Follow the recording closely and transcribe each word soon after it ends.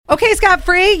Okay, Scott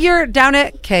Free, you're down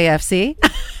at KFC.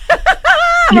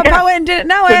 I'm a poet and didn't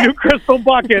know The it. new crystal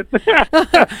bucket.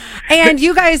 And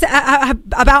you guys,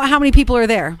 about how many people are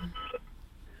there?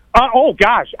 Oh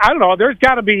gosh, I don't know. There's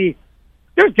got to be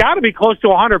close to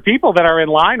 100 people that are in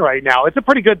line right now. It's a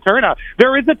pretty good turnout.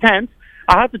 There is a tent.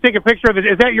 I'll have to take a picture of it.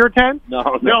 Is that your tent?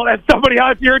 No, that's somebody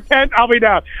else. Your tent? I'll be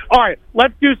down. All right,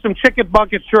 let's do some chicken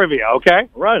bucket trivia, okay?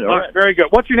 All right. Very good.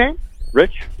 What's your name?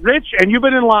 Rich? Rich, and you've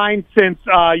been in line since,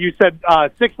 you said,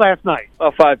 6 last night.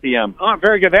 5 p.m. Oh,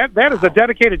 very good. That is a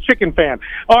dedicated chicken fan.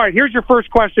 All right, here's your first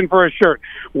question for a shirt.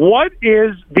 What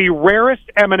is the rarest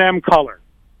M&M color?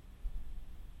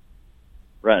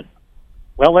 Red.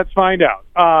 Well, let's find out.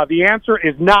 The answer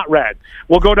is not red.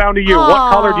 We'll go down to you. Aww.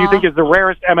 What color do you think is the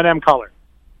rarest M&M color?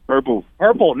 Purple.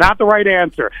 Purple, not the right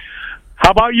answer.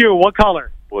 How about you? What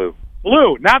color? Blue.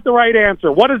 Blue, not the right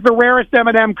answer. What is the rarest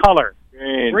M&M color?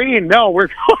 Green. Green. No, we're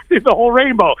going through the whole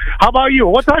rainbow. How about you?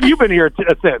 What time have you been here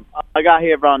since? I got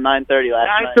here around 9:30 last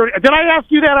night. 9:30. Did I ask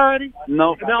you that already?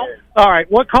 No. No. All right.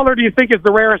 What color do you think is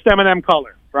the rarest M&M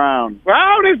color? Brown.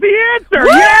 Brown is the answer. Woo!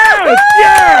 Yes.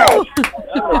 Yes.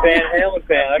 I'm a Van Halen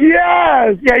fan.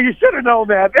 Yes. Yeah, you should have known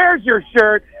that. There's your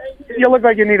shirt. You look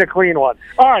like you need a clean one.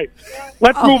 All right.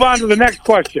 Let's move on to the next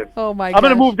question. Oh, my I'm going to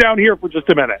gosh. move down here for just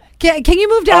a minute. Can you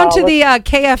move down to the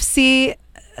KFC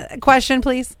question,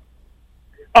 please?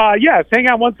 Yes. Hang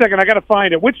on one second. I got to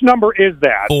find it. Which number is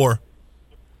that? 4.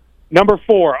 Number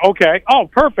 4. Okay. Oh,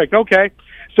 perfect. Okay.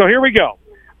 So here we go.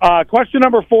 Question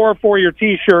number 4 for your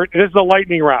T-shirt. This is a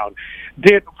lightning round.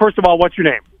 First of all, what's your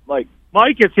name? Mike.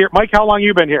 Mike is here. Mike, how long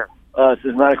you been here?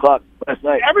 Since 9 o'clock last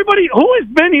night. Everybody who has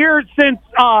been here since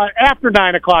after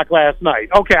 9 o'clock last night.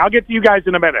 Okay, I'll get to you guys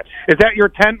in a minute. Is that your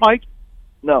tent, Mike?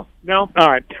 No. No? All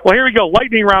right. Well, here we go.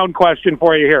 Lightning round question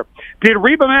for you here. Did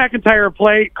Reba McEntire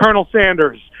play Colonel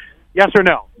Sanders? Yes or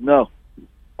no? No.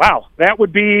 Wow. That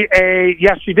would be a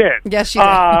yes, she did. Yes, she did.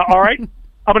 All right.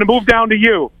 I'm going to move down to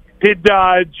you. Did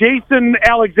Jason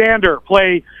Alexander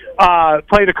play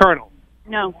the Colonel?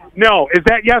 No. No. Is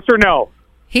that yes or no?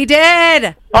 He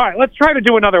did. All right. Let's try to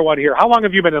do another one here. How long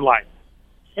have you been in line?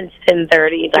 Since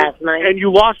 10:30 last night. And you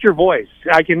lost your voice.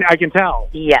 I can tell.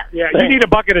 Yes. Yeah, you need a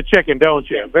bucket of chicken, don't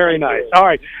you? Very nice. All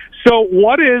right. So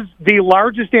what is the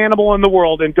largest animal in the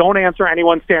world? And don't answer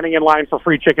anyone standing in line for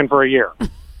free chicken for a year.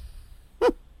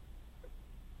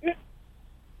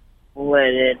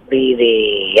 Would it be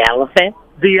the elephant?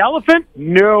 The elephant?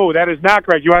 No, that is not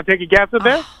correct. You want to take a guess at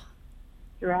this?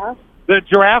 Giraffe? The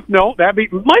giraffe? No, might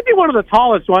be one of the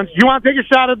tallest ones. You want to take a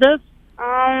shot at this?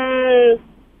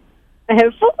 A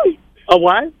hippo? A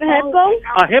what? A hippo?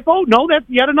 A hippo? No, that's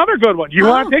yet another good one. You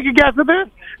want to take a guess at this?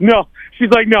 No. She's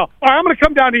like, no. All right, I'm going to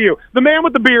come down to you. The man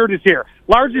with the beard is here.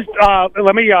 Largest.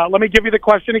 Let me give you the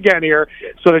question again here,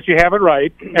 so that you have it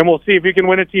right, and we'll see if you can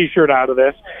win a T-shirt out of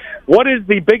this. What is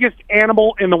the biggest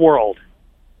animal in the world?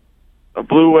 A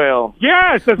blue whale.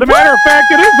 Yes, as a matter of fact,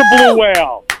 it is a blue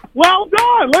whale. Well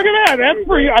done. Look at that. That's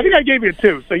for you. I think I gave you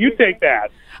 2, so you take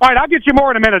that. All right, I'll get you more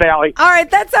in a minute, Allie. All right,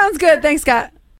 that sounds good. Thanks, Scott.